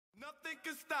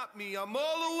Nothing can stop me. I'm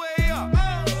all the way up.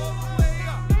 All the way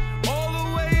up. All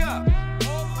the way up.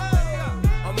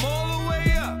 I'm all the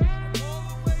way up.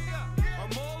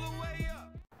 I'm all the way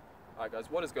up. Alright guys,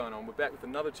 what is going on? We're back with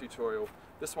another tutorial.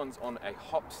 This one's on a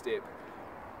hop step.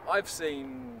 I've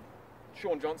seen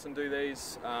Sean Johnson do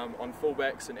these on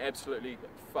fullbacks and absolutely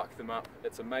fuck them up.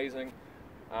 It's amazing.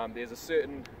 There's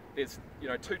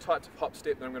two types of hop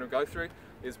step that I'm going to go through.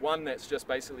 There's one that's just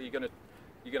basically you're going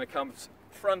to come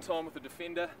front on with the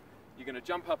defender, you're going to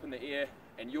jump up in the air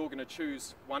and you're going to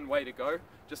choose one way to go,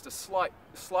 just a slight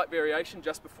variation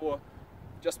just before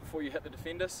you hit the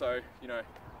defender, so you know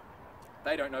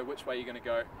they don't know which way you're going to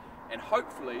go, and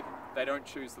hopefully they don't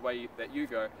choose the way that you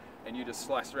go and you just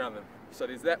slice around them. So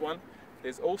there's that one.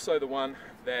 There's also the one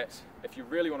that if you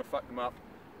really want to fuck them up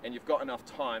and you've got enough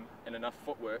time and enough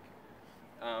footwork,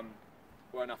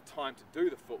 or enough time to do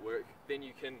the footwork, then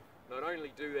you can not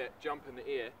only do that jump in the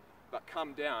air, but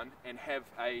come down and have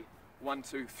a 1,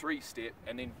 2, 3 step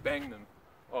and then bang them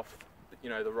off, you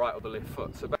know, the right or the left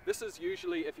foot. So this is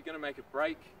usually if you're going to make a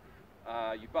break,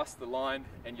 you bust the line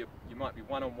and you might be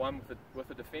one-on-one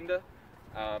with a defender.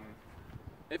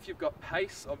 If you've got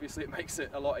pace, obviously it makes it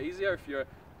a lot easier. If you're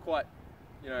quite,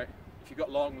 you know, if you've got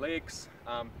long legs,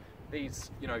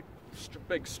 these, you know,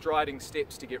 big striding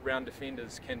steps to get round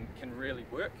defenders can really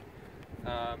work.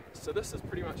 So this is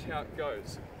pretty much how it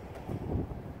goes.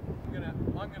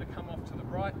 I'm gonna come off to the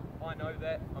right. I know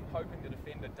that. I'm hoping the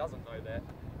defender doesn't know that,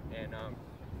 and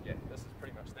yeah, this is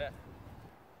pretty much that.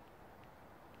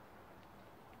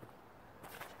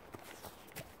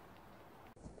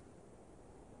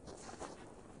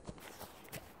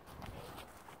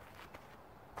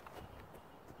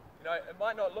 You know, it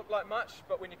might not look like much,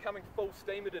 but when you're coming full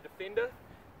steam at a defender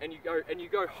and you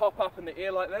go hop up in the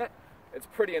air like that, it's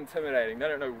pretty intimidating. They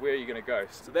don't know where you're going to go.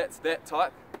 So that's that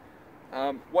type.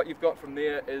 What you've got from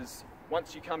there is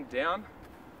once you come down,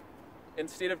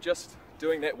 instead of just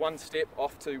doing that one step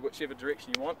off to whichever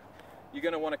direction you want, you're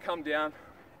going to want to come down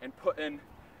and put in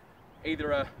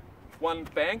either a one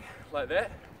bang like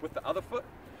that with the other foot.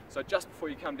 So just before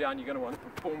you come down, you're going to want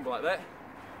to boom like that,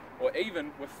 or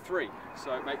even with 3,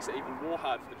 so it makes it even more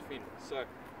hard for the defender. So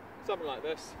something like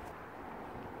this.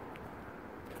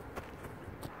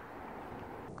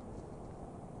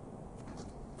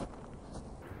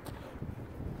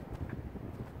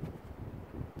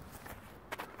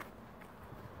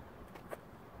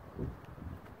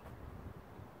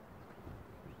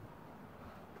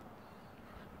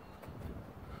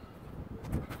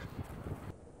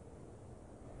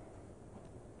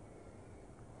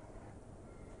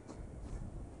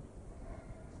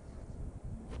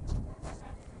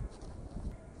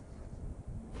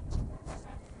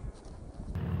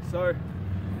 So,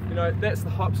 you know, that's the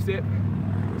hop step.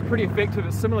 It's pretty effective.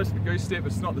 It's similar to the goose step,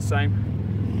 but it's not the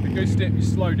same. The goose step, you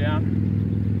slow down,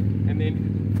 and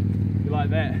then you're like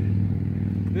that.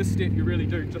 This step, you really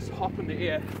do just hop in the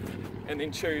air, and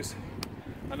then choose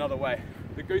another way.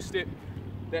 The goose step,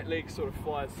 that leg sort of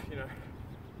flies, you know.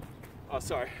 Oh,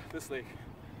 sorry, this leg,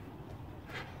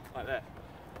 like that.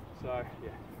 So, yeah.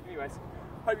 Anyways,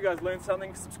 hope you guys learned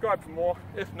something. Subscribe for more.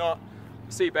 If not,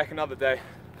 see you back another day.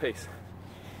 Peace.